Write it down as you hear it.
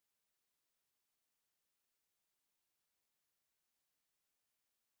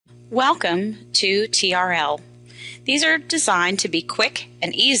Welcome to TRL. These are designed to be quick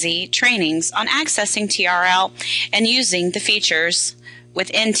and easy trainings on accessing TRL and using the features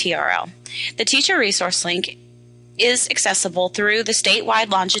within TRL. The teacher resource link is accessible through the statewide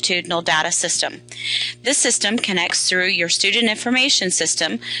longitudinal data system. This system connects through your student information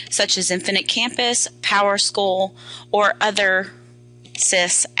system, such as Infinite Campus, PowerSchool, or other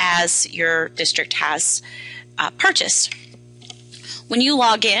SIS as your district has purchased. When you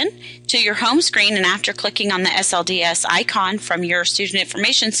log in to your home screen and after clicking on the SLDS icon from your student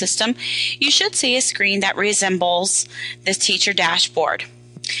information system, you should see a screen that resembles this teacher dashboard.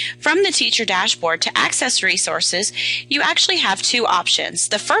 From the teacher dashboard, to access resources, you actually have two options.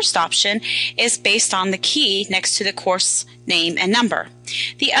 The first option is based on the key next to the course name and number.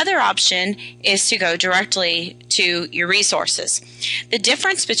 The other option is to go directly to your resources. The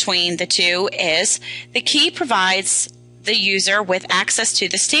difference between the two is the key provides the user with access to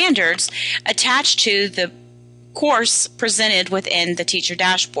the standards attached to the course presented within the teacher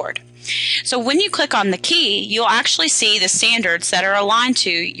dashboard. So when you click on the key, you'll actually see the standards that are aligned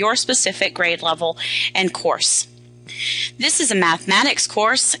to your specific grade level and course. This is a mathematics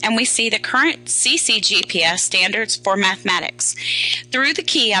course, and we see the current CCGPS standards for mathematics. Through the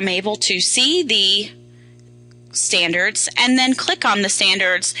key, I'm able to see the standards and then click on the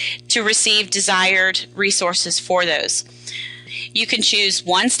standards to receive desired resources for those. You can choose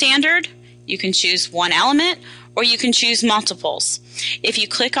one standard, you can choose one element, or you can choose multiples. If you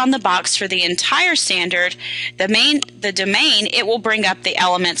click on the box for the entire standard, the domain, it will bring up the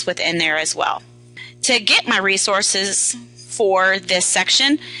elements within there as well. To get my resources for this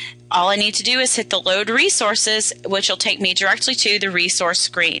section, all I need to do is hit the load resources, which will take me directly to the resource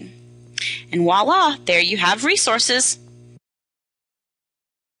screen. And voila, there you have resources.